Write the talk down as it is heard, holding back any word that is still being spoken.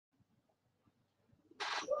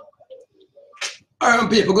All right,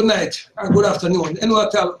 people, good night or good afternoon. And what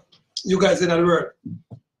I tell you guys in the world,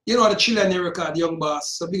 you know the Chilean record, young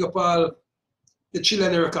boss. So big up all the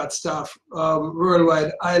Chilean record staff,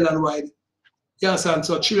 worldwide, island-wide. You understand?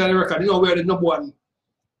 So Chilean record, you know, we're the #1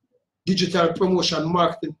 digital promotion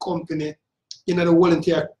marketing company in the whole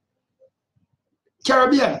entire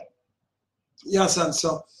Caribbean. You understand?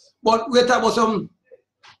 So, but we're talking about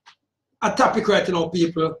a topic right now,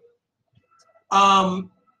 people.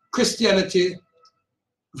 Christianity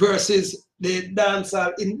versus the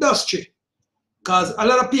dancehall industry. Because a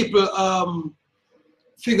lot of people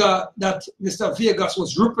figure that Mr. Vegas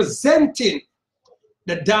was representing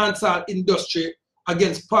the dancehall industry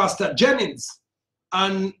against Pastor Jennings.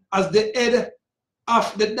 And as the head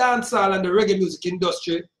of the dancehall and the reggae music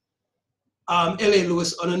industry, L.A.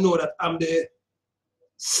 Lewis, and I know that I'm the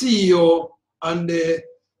CEO and the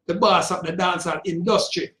boss of the dancehall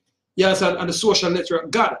industry. You understand? And the social network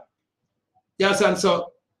God. You understand?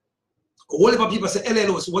 So, whatever people say, L.A.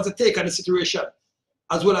 Lewis, what's the take on the situation,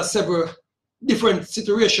 as well as several different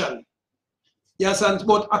situations. You understand?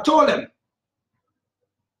 But I told them,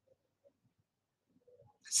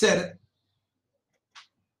 said,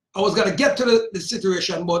 I was going to get to the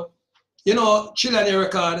situation, but, you know, Chilean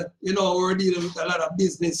record, you know, we're dealing with a lot of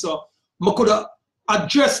business, so I could have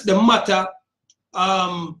addressed the matter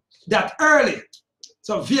that early.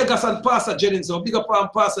 So Vegas and Pastor Jennings, so big up on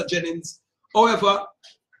Pastor Jennings. However,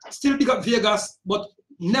 still big up Vegas, but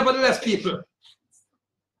nevertheless, people,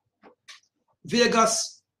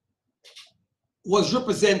 Vegas was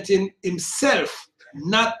representing himself,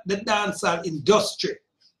 not the dancehall industry.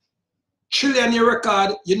 Chilean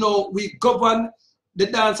record, you know, we govern the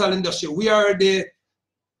dancehall industry. We are the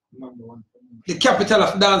capital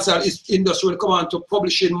of dancehall industry when it comes on to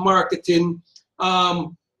publishing, marketing,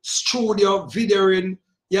 studio, videoing,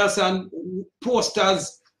 yes, and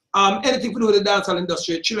posters, anything to do with the dancehall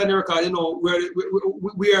industry. Chilean record, you know,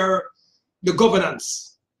 we are the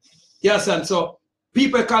governance. Yes, and so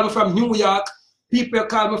people call me from New York, people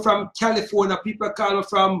call me from California, people call me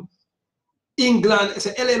from England. It's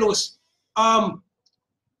L.A. Lewis.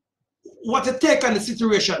 What a take on the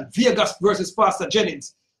situation, Vegas versus Pastor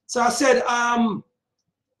Jennings. So I said,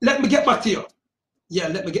 let me get back to you. Yeah,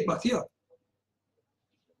 let me get back to you.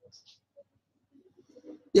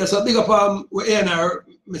 Yeah, so big up we're here now,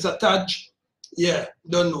 Mr. Taj. Yeah,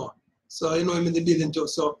 don't know. So you know him in the building too.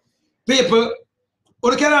 So people,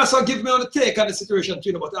 but you can also give me on the take on the situation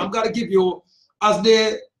too, but I'm gonna give you as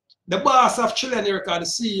the boss of Chilean record, the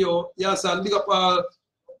CEO, you understand, big up all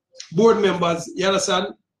board members, you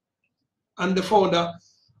understand, and the founder.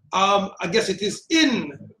 I guess it is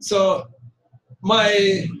in. So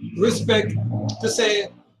my respect to say,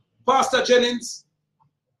 Pastor Jennings,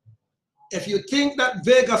 if you think that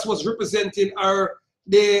Vegas was representing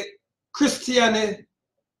the Christian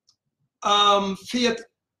Faith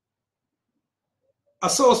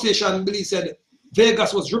Association, believe said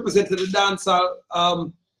Vegas was representing the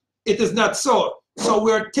dancehall, it is not so. So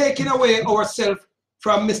we're taking away ourselves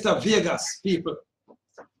from Mr. Vegas, people.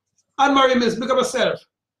 And Marie Mills, pick up yourself.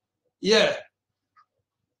 Yeah.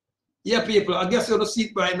 Yeah, people, I guess you're the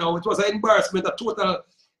seat right now. It was an embarrassment, a total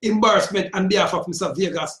embarrassment on behalf of Mr.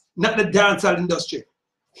 Vegas, not the dancehall industry.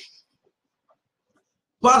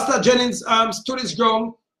 Pastor Jennings stood his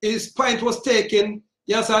ground, his point was taken,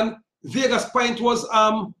 yes, and Vegas' point was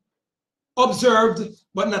observed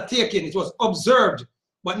but not taken. It was observed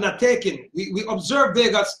but not taken. We observed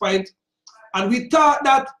Vegas' point, and we thought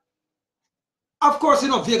that, of course, you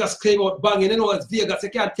know, Vegas came out banging. You know, as Vegas, you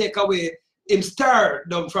can't take away him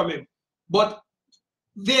stardom from him. But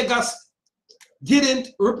Vegas didn't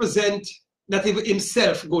represent not even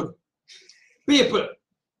himself good. People,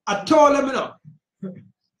 I told them, you know,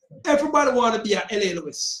 everybody want to be a L.A.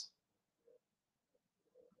 Lewis.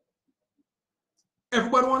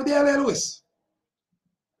 Everybody want to be a L.A. Lewis.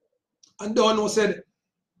 And Dono said,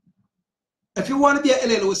 if you want to be a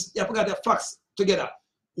L.A. Lewis, you have to get the facts together.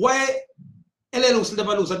 Why L.A. Lewis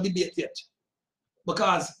never lose a debate yet?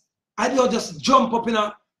 Because I don't just jump up in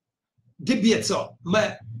a debate. So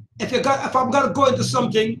if I'm gonna go into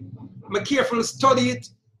something, I'm carefully study it,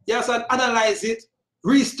 yes, and analyze it,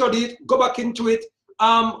 restudy it, go back into it,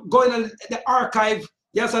 go in the archive,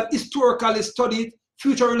 yes, and historically study it,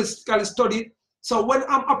 futuristically study it. So when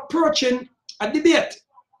I'm approaching a debate,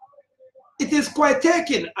 it is quite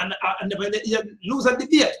taken, and when you lose a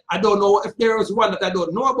debate, I don't know if there is one that I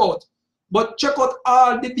don't know about, but check out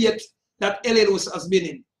all debates that L.A. Lewis has been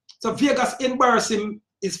in. So Vegas embarrassing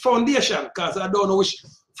his foundation, because I don't know which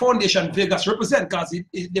foundation Vegas represent, because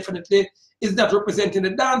it definitely is not representing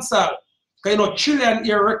the dancehall. Because you know, Chilean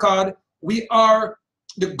record, we are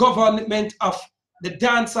the government of the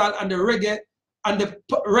dancehall and the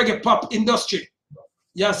reggae pop industry.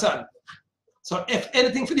 You understand? So if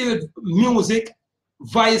anything to do with music,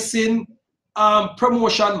 voicing,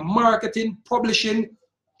 promotion, marketing, publishing,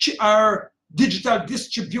 or digital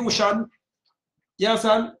distribution, you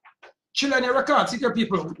understand? Children Records, secret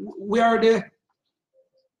people, we are the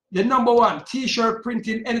 #1 t-shirt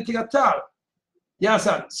printing, anything at all. You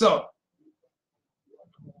understand? So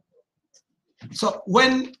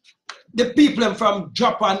when the people from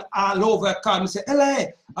Japan all over come and say, LA,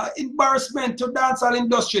 embarrassment to dancehall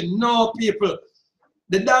industry. No, people.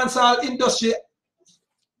 The dancehall industry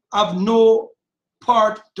have no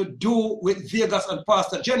part to do with Vegas and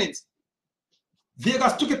Pastor Jennings.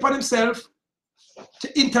 Vegas took it upon himself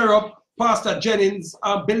to interrupt Pastor Jennings'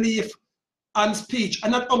 belief and speech.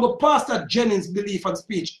 And not only Pastor Jennings' belief and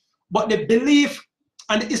speech, but the belief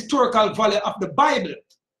and the historical value of the Bible.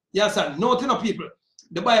 Yes, sir. Note, people.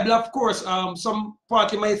 The Bible, of course, some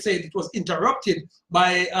party might say it was interrupted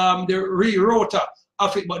by the rewriter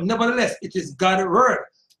of it, but nevertheless, it is God's word,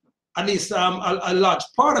 at least a large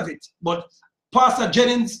part of it. But Pastor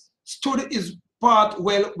Jennings stood his part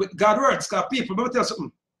well with God's words. Because people, let me tell you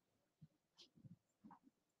something.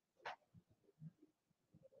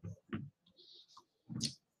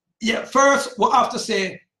 Yeah, first, we'll have to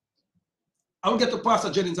say, I will get to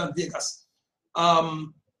Pastor Jennings and Vegas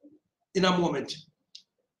in a moment.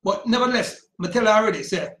 But nevertheless, I tell you already,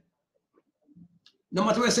 say, no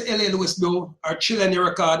matter what say LA Lewis do, or Chilling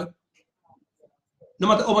Record, no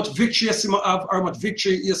matter how much victory you see have, or how much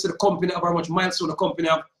victory you see the company have, or how much milestone the company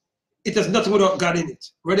have, it is nothing without God in it.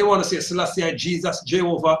 Whether you want to say Selassie, Jesus,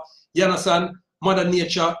 Jehovah, you understand, Mother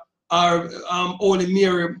Nature, or Holy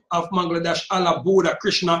Mary of Bangladesh, Allah, Buddha,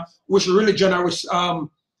 Krishna, which religion or which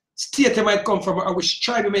state it might come from, or which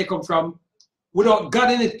tribe it may come from, without God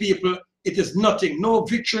in it, people, it is nothing. No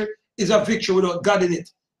victory is a victory without God in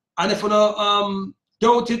it. And if you don't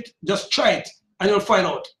doubt it, just try it and you'll find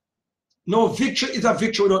out. No victory is a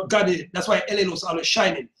victory without God in it. That's why LA is always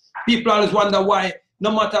shining. People always wonder why,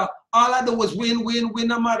 no matter, all I do is win,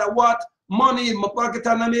 no matter what. Money in my pocket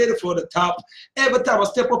and I made it for the top. Every time I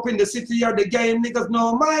step up in the city or the game, niggas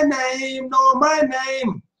know my name.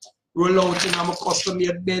 Roll out in my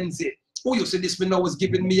custom-made Benzie. Who you say this me now is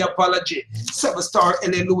giving me apology. 7-star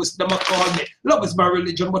LA Lewis, them a call me. Love is my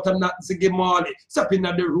religion, but I'm not Ziggy Marley. Stepping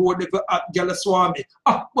on the road, every hot girl swami.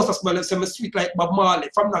 What's a smell and say me sweet like Bob Marley.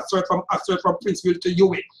 From Knoxville, from Oxford, from Princeville to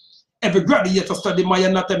UA. Every graduate study my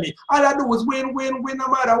anatomy. All I do is win, no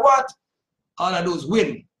matter what. All I do is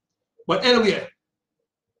win. But anyway,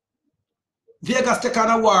 Vegas take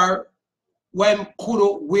on a war when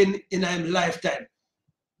could win in a lifetime.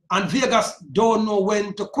 And Vegas don't know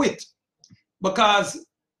when to quit. Because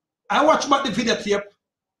I watch about the videotape.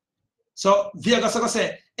 So Vegas gonna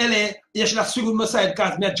say, LA, you should have swing on my side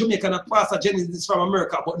because me a Jamaican and Pastor Jennings is from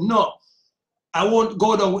America. But no, I won't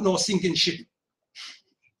go down with no sinking ship.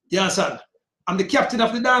 You understand? I'm the captain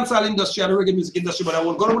of the dancehall industry and the reggae music industry, but I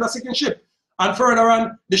won't go down with a sinking ship. And further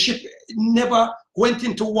on, the ship never went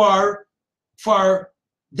into war for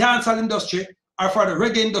dancehall industry or for the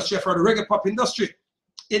reggae industry, for the reggae pop industry.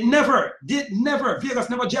 It never did, never. Vegas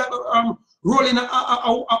never rolling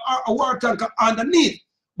a war tank underneath.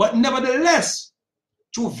 But nevertheless,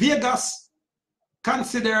 to Vegas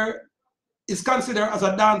is considered as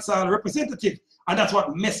a dancehall representative. And that's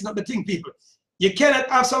what messing up the thing, people. You cannot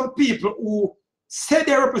have some people who say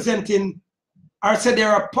they're representing or say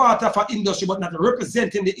they're a part of an industry but not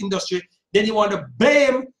representing the industry. Then you want to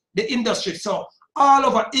blame the industry. So all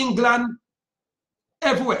over England,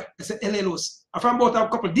 everywhere, I said, LA Lewis. From about a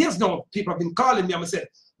couple of days now, people have been calling me and I said,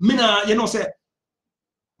 I'm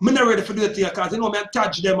not ready for do it here because I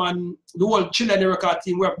attach them and the whole Chilling Record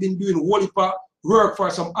team. We have been doing whole heap of work for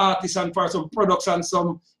some artists and for some products and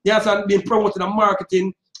some, yes, and been promoting and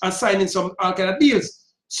marketing and signing some all kind of deals.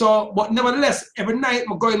 So, but nevertheless, every night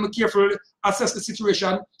I'm going to carefully assess the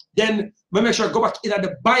situation. Then I make sure I go back into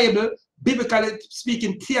the Bible, biblically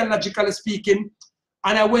speaking, theologically speaking,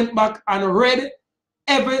 and I went back and read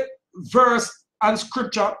every verse and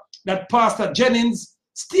scripture that Pastor Jennings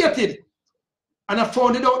stated. And I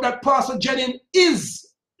found it out that Pastor Jennings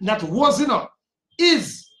is, not was enough,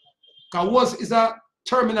 is. Because was is a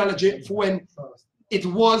terminology for when it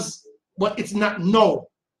was, but it's not now.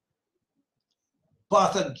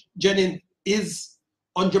 Pastor Jennings is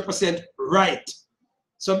 100% right.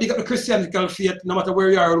 So big up the Christian faith, no matter where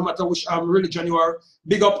you are, no matter which religion you are,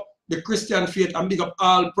 big up the Christian faith and big up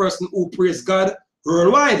all person who praise God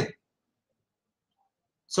worldwide.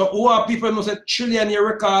 So who are people who say Chilling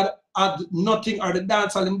Record had nothing, or the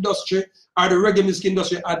dancehall industry or the reggae music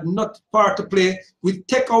industry had not part to play. We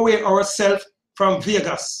take away ourselves from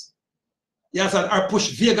Vegas. Yes, and or push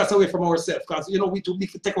Vegas away from ourselves, because you know we too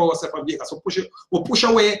big to take ourselves from Vegas. So we push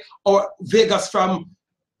away our Vegas from,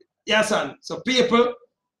 yes, and so people,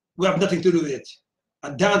 we have nothing to do with it.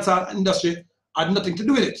 And dancehall industry had nothing to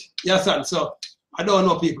do with it. Yes, and so I don't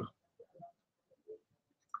know people.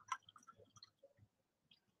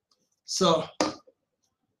 So I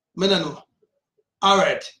don't know. All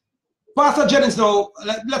right. Pastor Jennings now,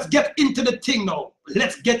 let's get into the thing now.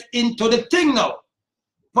 Let's get into the thing now.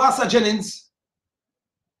 Pastor Jennings.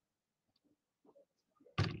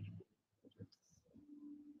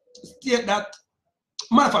 State that,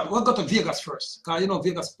 matter of fact, we'll go to Vegas first. Because you know,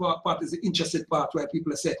 Vegas part is the interesting part where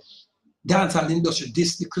people say, dancehall industry,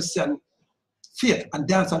 this the Christian faith. And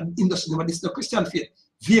dancehall industry, this is the Christian faith.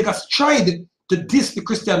 Vegas tried to diss the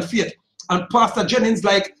Christian faith. And Pastor Jennings,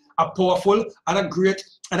 like a powerful and a great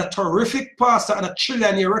and a terrific pastor and a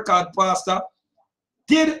trillion-year record pastor,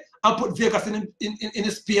 did and put Vegas in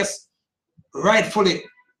a space rightfully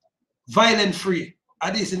violent-free.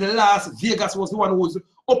 At least in the last, Vegas was the one who was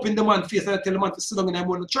up in the man's face and I tell the man to sit down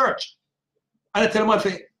in the church. And I tell the man,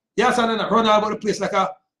 to, yes, and then I run all about the place like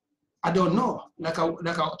a, I don't know, like a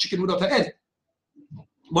chicken without a head.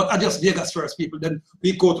 But I just Vegas first, people. Then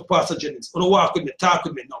we go to Pastor Jennings. Wanna walk with me, talk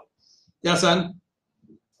with me now. Yes, and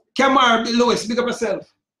Kamar Lewis, big up yourself.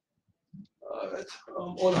 All right,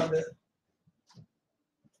 hold on there.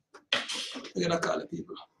 I'm gonna call the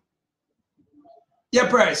people. Yeah,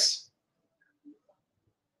 Price.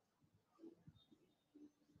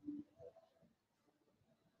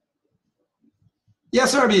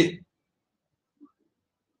 Yes, sir, B.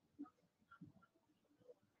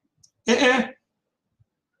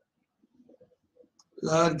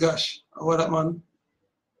 Lord gosh, what that man?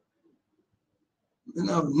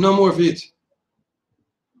 No more of it.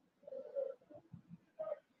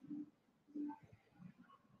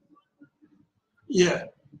 Yeah.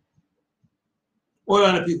 Hold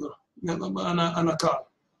on, people. On a call.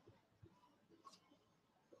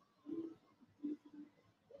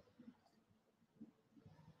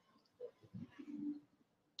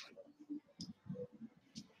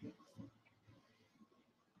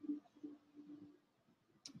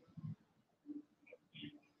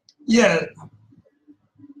 Yeah.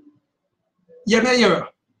 Yeah, me hear.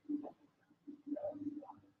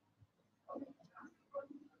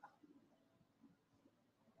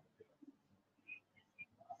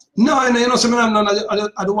 No, you know, some I'm not,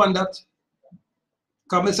 I don't want that.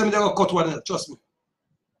 Because some of them cut one, trust me.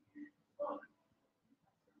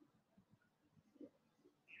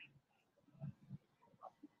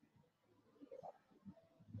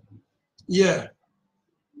 Yeah.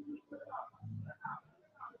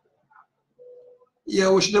 Yeah,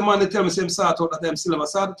 we should demand to tell me same sort out that I'm still have a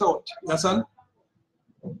sort it out. You understand?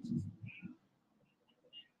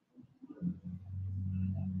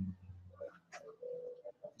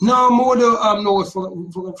 No, more no,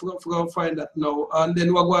 for find that now. And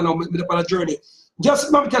then we're going on with on a journey.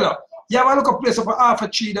 Just let me tell you, you have a look up place up half a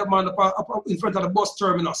tree that man up in front of the bus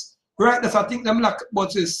terminus. Right, that's I think them like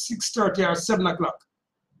about 6:30 or 7 o'clock.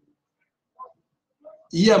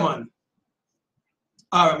 Yeah, man.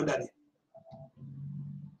 All right, my daddy.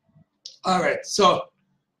 All right, so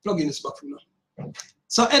plug in this back for now.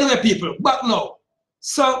 So anyway, people, back now.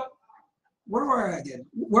 So where were I again?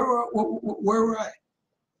 Where were I?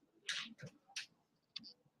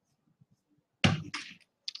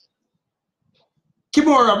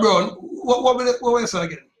 Kimura Brown. What was it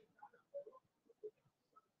again?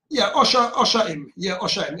 Yeah, usher him. Yeah,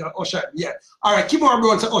 usher him. Yeah, usher him. Yeah. All right, Kimura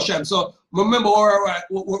Brown said usher him. So remember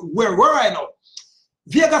where were I now?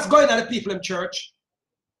 Vegas going at the people in church.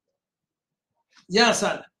 Yeah,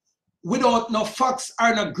 son. We don't know facts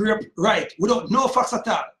are not grip right. We don't know facts at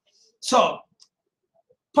all. So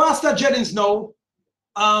Pastor Jennings now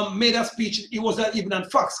made a speech. It was not even on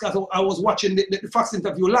Fox because I was watching the Fox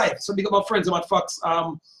interview live. So big up my friends about Fox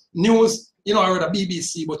News. You know, I read a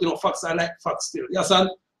BBC, but you know, Fox, I like Fox still. Yes, son.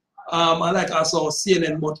 I like also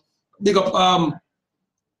CNN, but big up all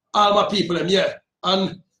my people, them, yeah.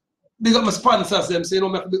 And big up my sponsors, them. So, you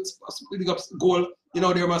know, big up Gold, you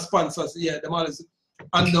know, they're my sponsors, yeah. Them all is,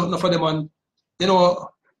 and not for them, and, you know,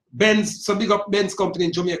 Benz, so big up Benz company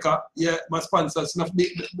in Jamaica, yeah, my sponsors, enough big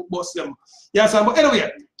boss them. Yeah, so, but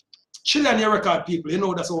anyway, trillion-year record people, you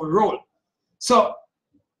know, that's how we roll. So,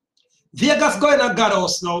 Vegas going to God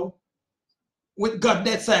house now with God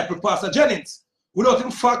disciple, Pastor Jennings. Without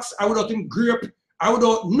him facts, or without him grip, or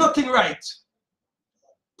without nothing right.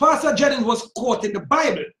 Pastor Jennings was quoting the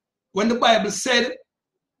Bible when the Bible said,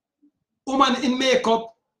 woman in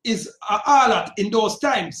makeup is a harlot in those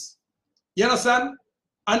times. You understand?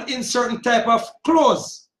 And in certain type of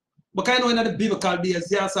clothes. Because I know in the biblical days,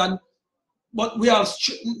 yes, and but we are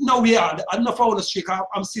now we are. I'm not found a streak.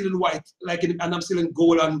 I'm still in white, like and I'm still in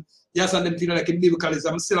gold, and yes, and them things like in biblical is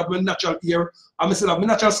I'm still have my natural hair, I'm still have my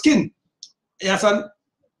natural skin. Yes, and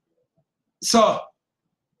so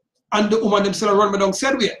and the woman them still run me down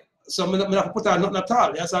said way. So I'm not put on nothing at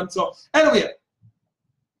all. Yes, and so anyway.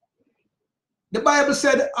 The Bible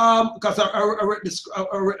said, because I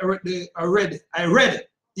read,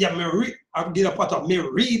 yeah, I did a part of me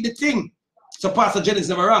read the thing. So Pastor Jennings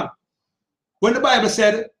never wrong. When the Bible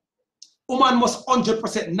said, woman must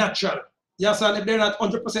 100% natural. Yes, and if they're not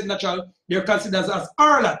 100% natural, they're considered as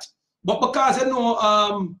harlot. But because you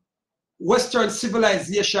know, Western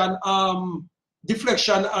civilization,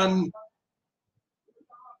 deflection and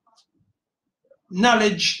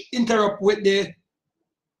knowledge interrupt with the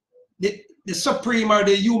supreme or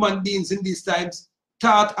the human beings in these times,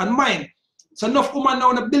 thought and mind. So enough women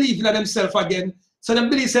now don't believe in themselves again. So they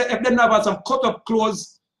believe that if they have some cut up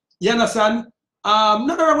clothes, you understand?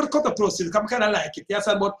 Not wrong with cut up clothes, because I kind of like it, you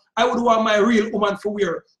understand? But I would want my real woman to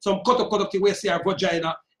wear some cut up thing where see her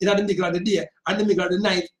vagina in the middle of the day and the middle of the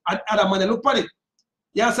night, and other man look at it.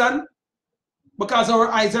 You understand? Because our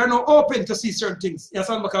eyes are now open to see certain things. You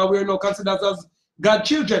understand? Because we are now considered as God's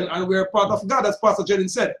children and we are part of God, as Pastor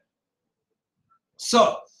Jennings said.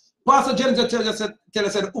 So, Pastor Jennings tell us that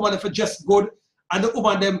the woman if just good and the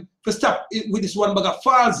woman them to stop with this one bag of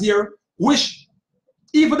falls here, which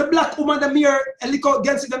even the black woman them here look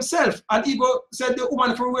against it themselves, and even said the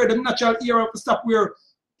woman for wear the natural ear to stop wear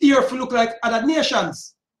ear to look like other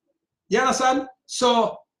nations. You understand?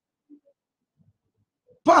 So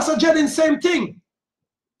Pastor Jennings same thing.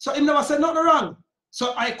 So he never said nothing wrong.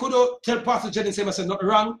 So I could tell Pastor Jennings he said nothing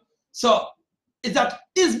wrong. So is that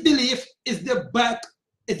his belief is the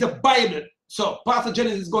Bible. So Pastor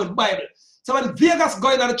Jennings is going Bible. So when Vegas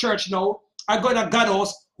going to the church now, I go to God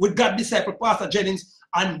house with God disciple Pastor Jennings,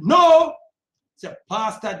 and no, so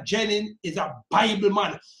Pastor Jennings is a Bible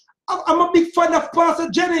man. I'm a big fan of Pastor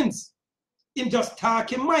Jennings. Him just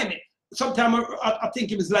talking mind. Sometimes I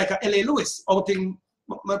think him is like a L.A. Lewis. I think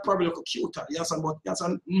I probably look cuter. Yes, but yes,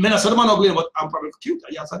 and I said the man ugly, but I'm probably cuter.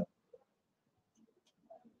 Yes,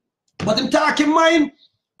 but him talking mind,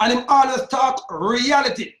 and him always talk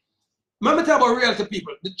reality. Let me tell about reality,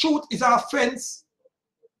 people. The truth is an offense,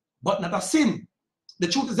 but not a sin. The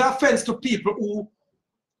truth is an offense to people who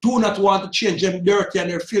do not want to change their dirty and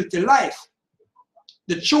their filthy life.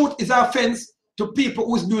 The truth is an offense to people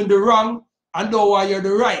who's doing the wrong and know why you're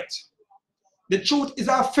the right. The truth is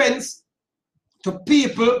an offense to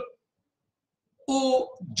people who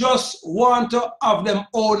just want to have them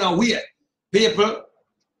own way. People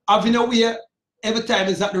having a way every time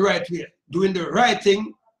is not the right way. Doing the right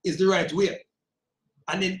thing is the right way.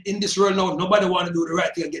 And in this world now, nobody want to do the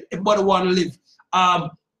right thing again. Everybody want to live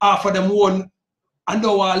off of them own and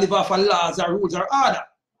don't want to live off of laws or rules or order.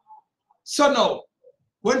 So now,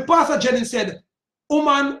 when Pastor Jennings said,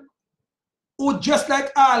 woman who just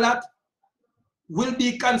like harlot will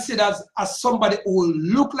be considered as somebody who will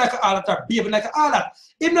look like a harlot or behave like a harlot.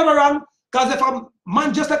 It's never wrong, because if a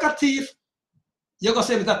man just like a thief, you're going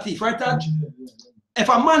to say he's a thief, right, Taj? If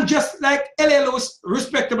a man just like L.A. Lewis,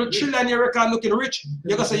 respectable, trillionaire record looking rich,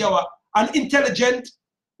 you're going to say, yo, and intelligent,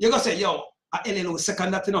 you're going to say, yo, L.A. Lewis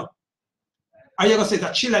second that, you know. And you're going to say it's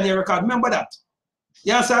a trillionaire record. Remember that.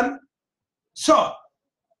 You understand? So,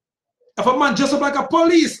 if a man just look like a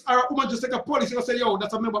police or a woman just like a police, you're going to say, yo,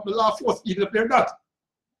 that's a member of the law force, even if they're not.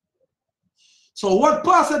 So what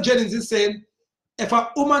Pastor Jennings is saying, if a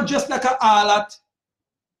woman just like a harlot,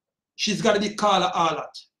 she's got to be called a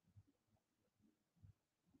harlot.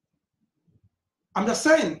 I'm just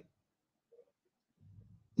saying,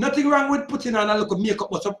 nothing wrong with putting on a little makeup,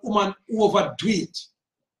 but some woman who overdo it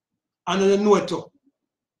and don't know it too.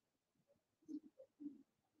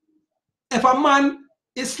 If a man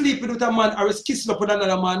is sleeping with a man or is kissing up with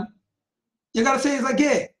another man, you gotta say he's a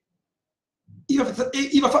gay. Even if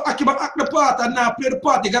I act the part and not play the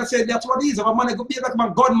part, you gotta say that's what he is. If a man is going to be like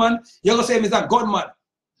a gunman, you're gonna say he's a gunman.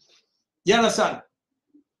 You understand?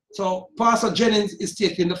 So Pastor Jennings is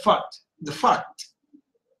taking the fact.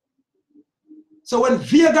 So when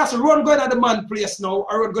Vegas run going to the man place now,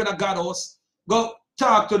 or run going to God house, go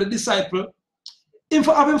talk to the disciple, him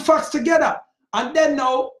for having facts together. And then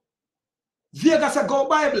now, Vegas a go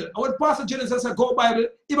Bible. And when Pastor Jennings says a go Bible,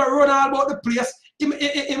 he will run all about the place, he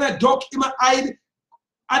will duck, he will hide,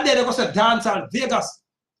 and then they go to dance at Vegas.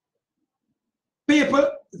 People,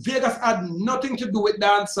 Vegas had nothing to do with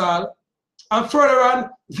dance hall. And further on,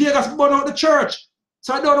 Vegas burn out the church.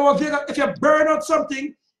 So I don't know what Vegas, if you burn out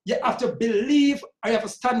something, you have to believe or you have to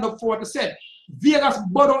stand up for what they said. Vegas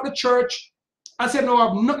burn out the church and say no, I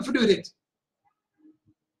have nothing to do with it.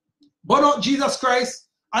 But not Jesus Christ,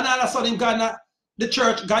 and all of a sudden the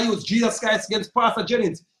church God used Jesus Christ against Pastor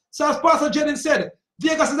Jennings. So as Pastor Jennings said,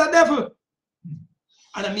 Vegas is a devil.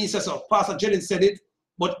 And I mean, so Pastor Jennings said it,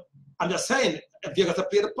 but I'm just saying, if Vegas to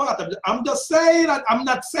play the part, I'm just saying, I'm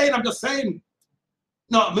not saying, I'm just saying.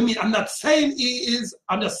 No, I mean, I'm not saying he is,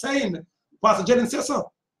 I'm just saying, Pastor Jennings said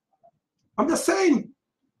so. I'm just saying,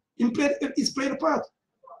 he's played the part.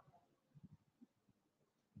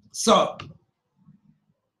 So,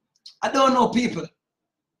 I don't know, people.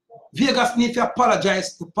 Vegas need to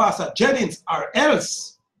apologize to Pastor Jennings or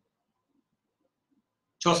else.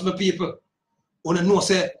 Trust me, people. When you know,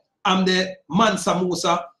 say, I'm the Mansa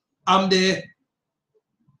Musa, I'm the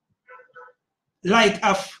light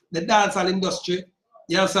of the dancehall industry.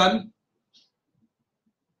 You understand?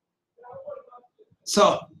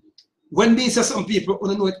 So, when they say some people,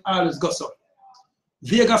 you know it always goes up.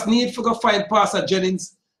 Vegas need to go find Pastor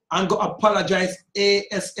Jennings and go apologize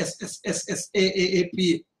ASSSSSAAP.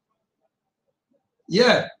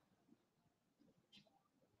 Yeah.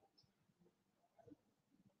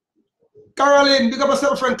 Caroline, big up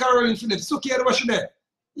myself, friend Caroline Phillips. Suki, what's she there?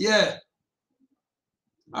 Yeah.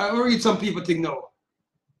 I will read some people think now.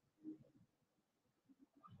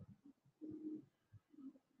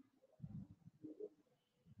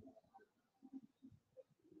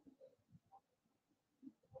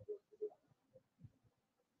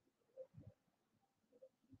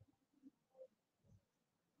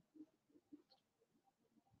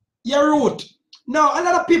 Yeah, root. Now, a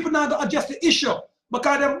lot of people now don't adjust the issue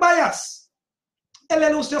because they're biased.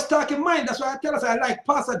 LLU's just talking mind. That's why I tell us I like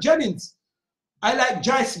Pastor Jennings. I like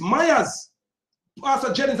Joyce Myers.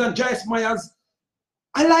 Pastor Jennings and Joyce Myers.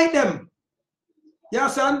 I like them. You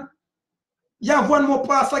understand? You have one more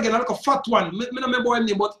pastor again, like a fat one. I don't remember his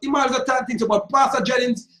name, but he might have talking things about Pastor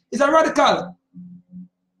Jennings. Is a radical.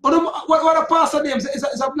 What a pastor name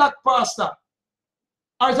is a black pastor.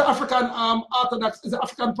 Or is an African Orthodox, is an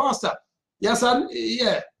African pastor. You understand?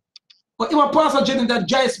 Yeah. But even Pastor Jennings and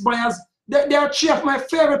Joyce Myers, they are two of my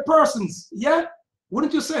favorite persons. Yeah?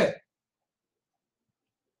 Wouldn't you say?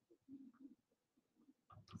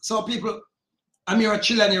 So people, I'm here at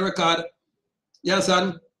Chile record. You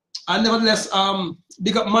understand? And nevertheless,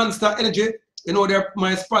 big up Monster Energy. You know, they're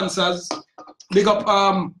my sponsors. Big up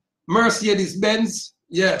Mercedes Benz.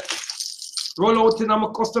 Yeah. Roll out in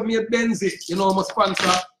my custom made Benz. You know, I'm a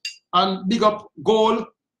sponsor. And big up Gold.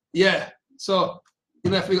 Yeah. So,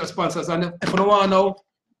 you know, if we got sponsors. And if you don't want to know,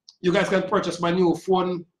 you guys can purchase my new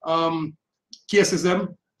phone cases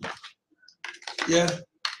them. Yeah.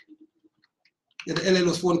 Yeah, the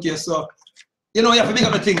LLO's phone case. So, you know, you have to big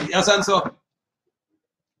up the thing. You understand? So,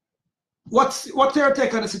 what's your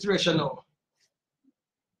take on the situation now?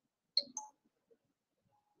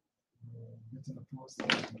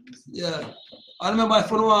 Yeah. I remember if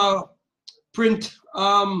you want to print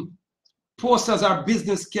posters or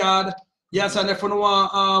business card, yes, and if you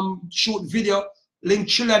want to shoot video, link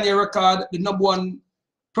Chilean Record, the #1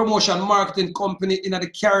 promotion marketing company in the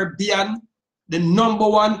Caribbean, the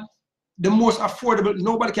 #1, the most affordable,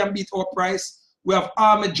 nobody can beat our price. We have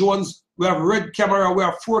Ahmed Jones, we have red camera, we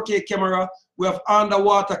have 4K camera, we have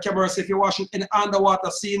underwater cameras. If you're watching any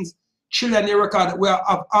underwater scenes, Chilean Record, we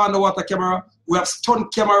have underwater camera, we have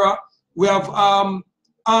stunt camera, we have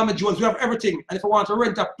Ahmed Jones, we have everything. And if you want to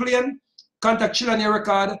rent a plane, contact Chilean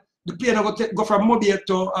Record. The plane will go from Mobile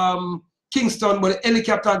to Kingston, but the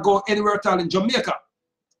helicopter go anywhere at all in Jamaica.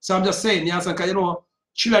 So I'm just saying, yes, because you know,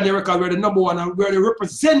 Chilean Record, we're the #1 and we're the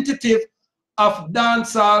representative of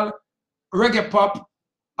dancehall, reggae pop,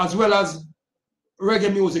 as well as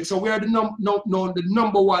reggae music. So we're the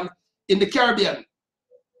 #1 in the Caribbean.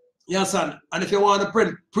 You understand? And if you want to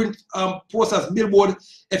print posters, billboard,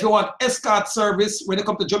 if you want escort service, when you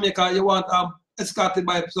come to Jamaica, you want escorted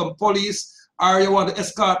by some police, or you want to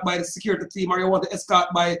escort by the security team, or you want to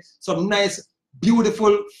escort by some nice,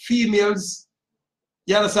 beautiful females,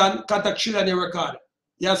 you understand? Contact Chilean Record.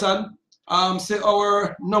 You understand? Say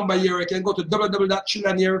our number here, you can go to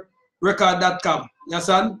www.chileanrecord.com. You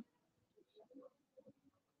understand?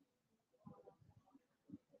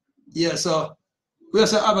 Yeah, so we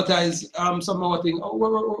also advertise some more thing. Oh,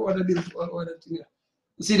 what I did, what I think.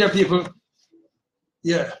 You see there, people?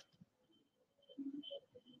 Yeah.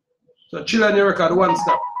 So Chilean Record, one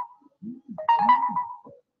stop.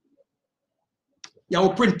 Yeah,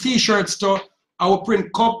 we print T-shirts too. I will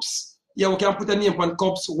print cups. Yeah, we can put a name on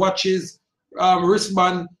cups, watches,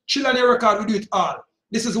 wristband. Chilean Record, we do it all.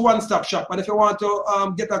 This is a one-stop shop. And if you want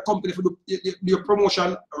to get a company for your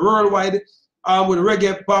promotion worldwide, with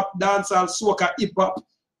reggae, pop, dancehall, soca, hip hop,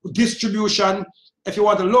 distribution, If you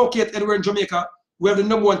want to locate anywhere in Jamaica, we have the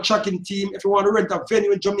 #1 tracking team. If you want to rent a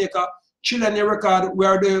venue in Jamaica, Chillionaire Record, we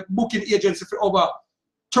are the booking agency for over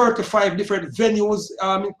 35 different venues,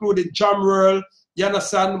 including Jam World, you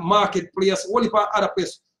understand, Marketplace, all the other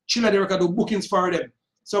places. Chillionaire Record do bookings for them.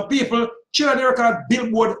 So people, Chillionaire Record,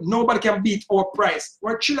 Billboard, nobody can beat our price.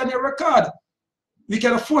 We're Chillionaire Record. We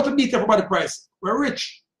can afford to beat everybody's price. We're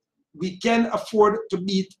rich. We can afford to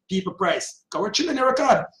beat people's price. Because we're Chillionaire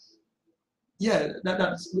Record. Yeah,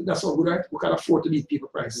 that's all good, right? We can afford to beat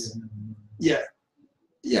people's price. Yeah.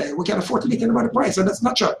 Yeah, we can afford to beat anybody's price, and that's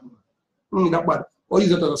not true. Not bad. Or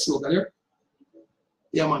use it as a slogan here.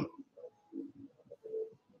 Yeah, man.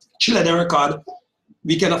 Chillionaire Record,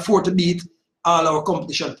 we can afford to beat all our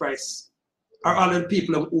competition price. Or all the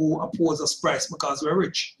people who oppose us price because we're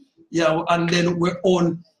rich. Yeah, and then we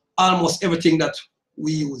own almost everything that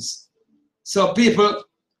we use. So people,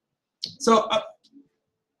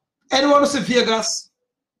 anyone who say Vegas,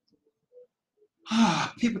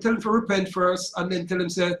 people tell him to repent first and then tell him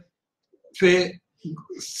to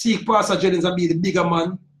seek Pastor Jennings and be the bigger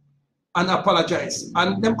man and apologize.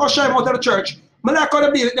 And them usher him out of the church. I like how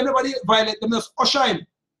they be, them nobody violate, them just usher him.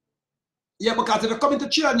 Yeah, because if you come into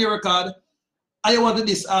Chillionaire Record and you want to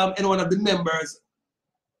this any one of the members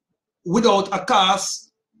without a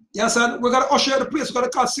cast, you understand? We're gonna usher the place, we're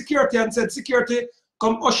gonna call security and say, security,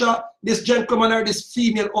 come usher this gentleman or this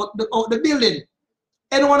female out the building.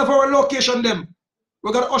 Any one of our location them,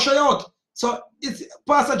 we're gonna usher you out. So it's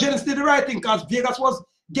Pastor Jennings did the right thing because Vegas was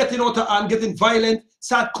getting out of hand, getting violent,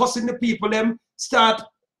 start cussing the people them, start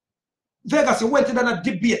Vegas, you went in on a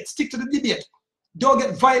debate, stick to the debate. Don't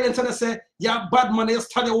get violent and say, yeah, bad man, you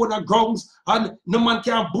stand your own grounds and no man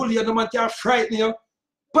can bully you, no man can frighten you.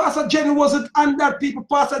 Pastor Jennings wasn't on that, people.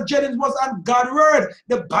 Pastor Jennings was on God's word,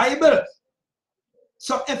 the Bible.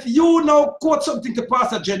 So if you now quote something to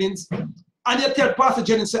Pastor Jennings and you tell Pastor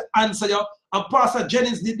Jennings to answer you, and Pastor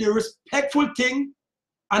Jennings did the respectful thing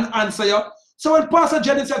and answer you. So when Pastor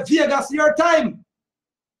Jennings said, Vegas, your time.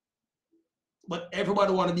 But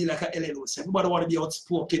everybody want to be like a L.A. Lewis. Everybody want to be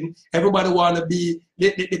outspoken. Everybody want to be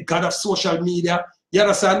the god of social media. You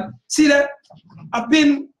understand? See that? I've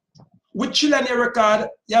been with Chillionaire Record,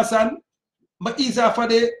 you understand? But easier for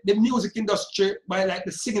the music industry by like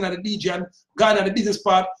the singing and the DJ and going on the business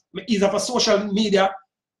part. But easier for social media.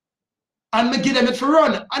 And me give them it for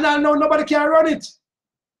run. And I know nobody can run it.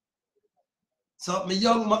 So me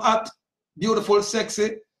young, me hot, beautiful,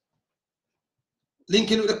 sexy.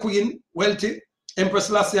 Linking with the Queen, wealthy, Empress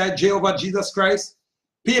Lassie, Jehovah, Jesus Christ.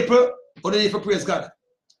 People, who need to praise God.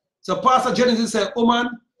 So Pastor Jennings said, oh man,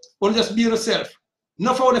 only just be yourself.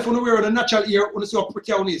 Not for if you wear the natural ear, only see how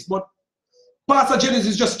pretty one is. But Pastor Jennings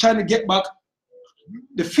is just trying to get back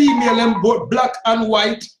the female them, both black and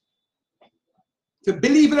white, to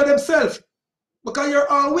believe in themselves. Because you're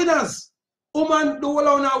all winners. Woman, the whole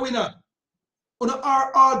are winner. You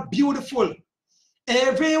are all beautiful.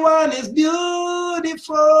 Everyone is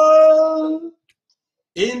beautiful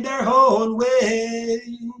in their own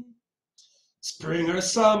way. Spring or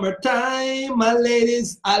summertime, my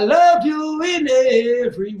ladies, I love you in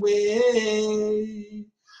every way.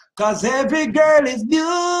 Cause every girl is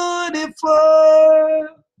beautiful.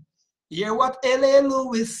 Hear what L.A.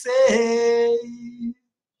 Lewis say.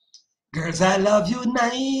 Girls, I love you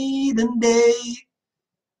night and day.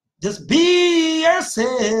 Just be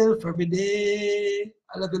yourself every day.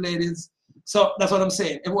 I love you, ladies. So that's what I'm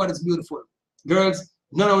saying. Everyone is beautiful. Girls,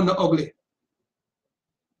 none of them are ugly.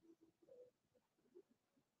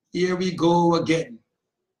 Here we go again.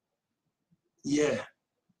 Yeah.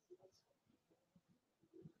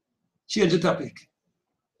 Change the topic.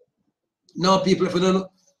 Now, people, if you don't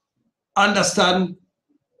understand,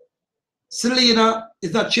 Selena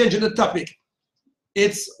is not changing the topic.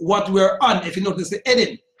 It's what we're on. If you notice the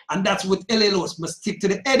heading. And that's with L.A. Lewis, must stick to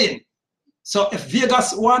the heading. So if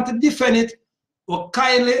Vegas want to defend it, we'll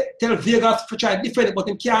kindly tell Vegas to try to defend it, but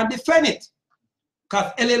he can't defend it.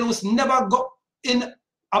 Because L.A. Lewis never got in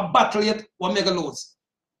a battle yet when we lose.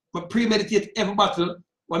 We premeditate every battle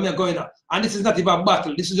when we're going on. And this is not even a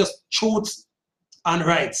battle, this is just truths and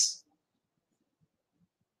rights.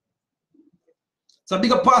 So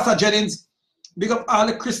big up Pastor Jennings, big up all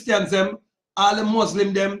the Christians them, all the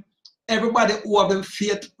Muslim them, everybody who have them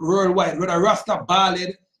faith worldwide, whether Rasta,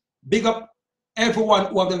 Ballad, big up everyone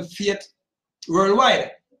who have them faith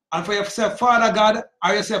worldwide. And for yourself, Father God,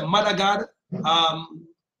 or yourself, Mother God,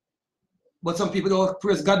 but some people don't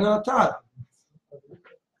praise God not at all.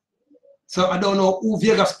 So I don't know who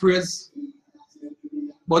Vegas praise,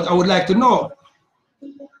 but I would like to know.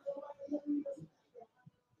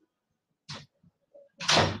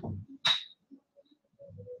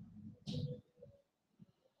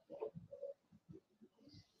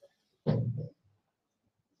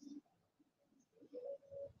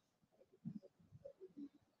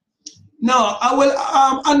 No, I will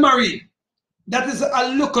Anne-Marie. That is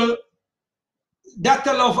a local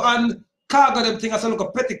Dr. Love and cargo them thing as a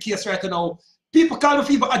local petty case right now. People call me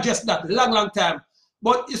people adjust that long time.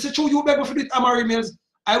 But it's true you beg me to do it, Anne-Marie Mills.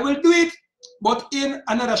 I will do it, but in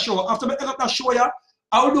another show. After I end up that show, yeah,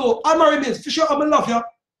 I will do Anne-Marie Mills. For sure, I love you.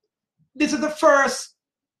 This is the first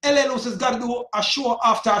LA Lewis has got to do a show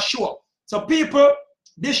after a show. So people,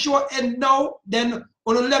 this show end now, then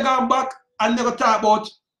on the leg on back, and never talk about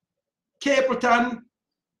Capleton,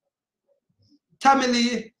 Tammy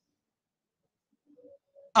Lee,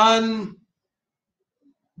 and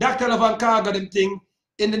Dr. Love and Cargo them thing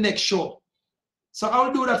in the next show. So I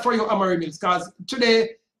will do that for you, Anne-Marie Mills, because today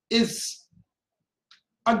is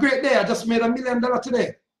a great day. I just made $1 million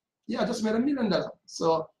today. Yeah, I just made $1 million.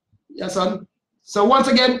 So, yes, son. So once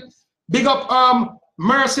again, big up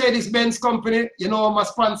Mercedes-Benz company, you know, my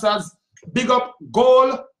sponsors. Big up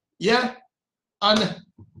Gold, yeah, and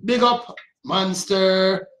big up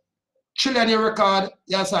Monster, Chilean record,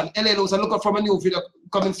 yes, and LA Lewis. I'm looking for a new video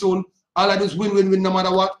coming soon. All I do is win no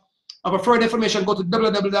matter what. For further information, go to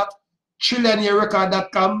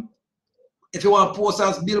www.chileanrecord.com. If you want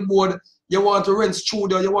posters, billboard, you want to rent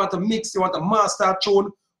studio, you want to mix, you want to master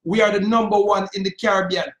tune, we are the #1 in the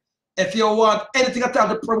Caribbean. If you want anything at all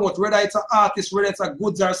to promote, whether it's an artist, whether it's a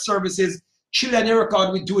goods or services, Chilean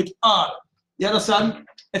Record, we do it all. You understand?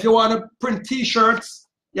 If you want to print t-shirts,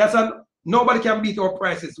 yes, and nobody can beat our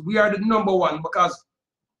prices. We are the #1 because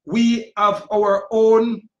we have our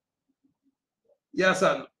own, yes,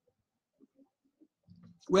 and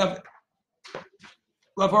we have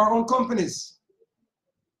our own companies.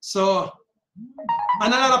 So,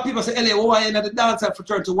 and a lot of people say, LA, why in the dance for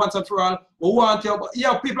turn to once and for all? We want you.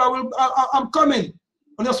 Yeah, people, I'm coming.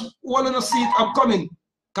 I just want to see it, I'm coming.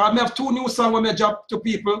 Because I have 2 new songs when I drop to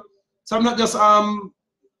people. So I'm not just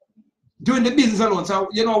doing the business alone. So,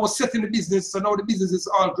 you know, I was setting the business. So now the business is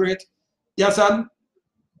all great. Yes, and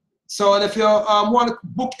so if you want to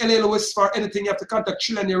book LA Lewis for anything, you have to contact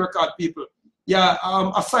Chilean Record people. Yeah,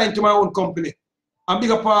 assigned to my own company. And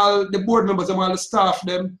big up all the board members and all the staff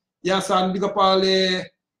them. Yes, and big up all the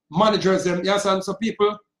managers them. Yes, and so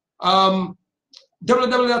people,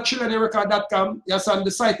 www.chileanrecord.com. Yes, and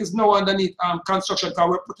the site is now underneath construction because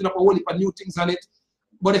we're putting up a whole heap of new things on it.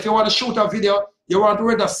 But if you want to shoot a video, you want to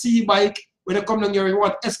rent a C-bike, when you come down here, you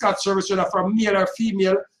want escort service, whether from male or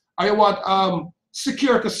female, or you want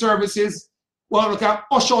security services, well, we can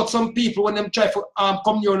usher out some people when them try to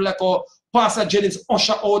come here like Pastor Jennings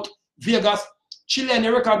usher out Vegas.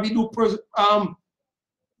 Chilean Record, we do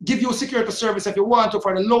give you security service if you want to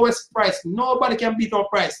for the lowest price. Nobody can beat our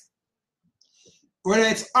price. Whether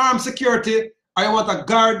it's armed security, or you want a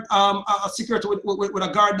guard, a security with a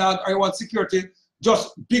guard dog, or you want security,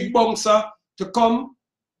 just big bouncer to come.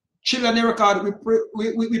 Chilean Record,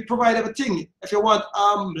 we provide everything. If you want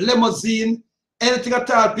limousine, anything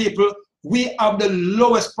at all, people, we have the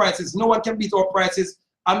lowest prices. No one can beat our prices,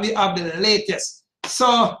 and we have the latest.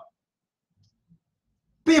 So,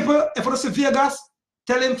 people, if you see Vegas,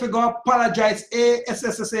 tell him to go apologize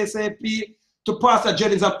ASSAP to Pastor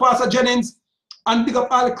Jennings. And Pastor Jennings, and big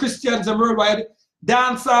up all the Christians and worldwide,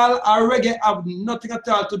 dancehall or reggae have nothing at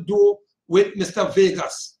all to do with Mr.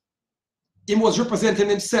 Vegas. He was representing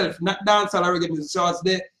himself, not dancehall or reggae music. So as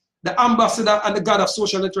the ambassador and the god of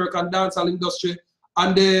social network and dancehall industry,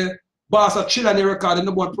 and the boss of Chilean Record,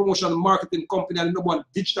 the #1 promotion and marketing company, and the #1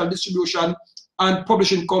 digital distribution and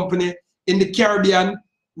publishing company in the Caribbean.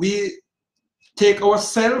 We take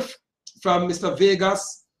ourselves from Mr.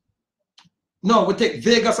 Vegas. No, we take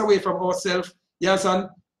Vegas away from ourselves. Yes, and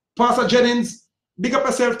Pastor Jennings, big up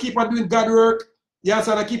yourself, keep on doing God work. Yes,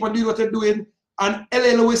 and I keep on doing what you're doing. And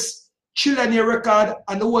LA Lewis, Chilean Record,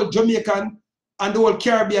 and the whole Jamaican and the whole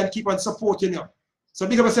Caribbean keep on supporting you. So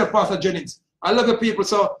big up yourself, Pastor Jennings. I love you people.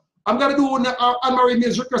 So I'm gonna do Anne-Marie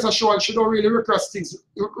Mills request a show, and she don't really request things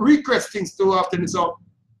too often. So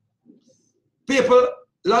people,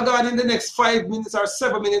 log on in the next 5 minutes or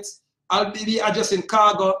 7 minutes. I'll be adjusting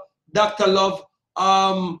Cargo, Dr. Love,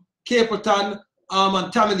 Capleton,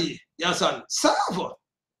 and Tammy Lee. Yes, and serve.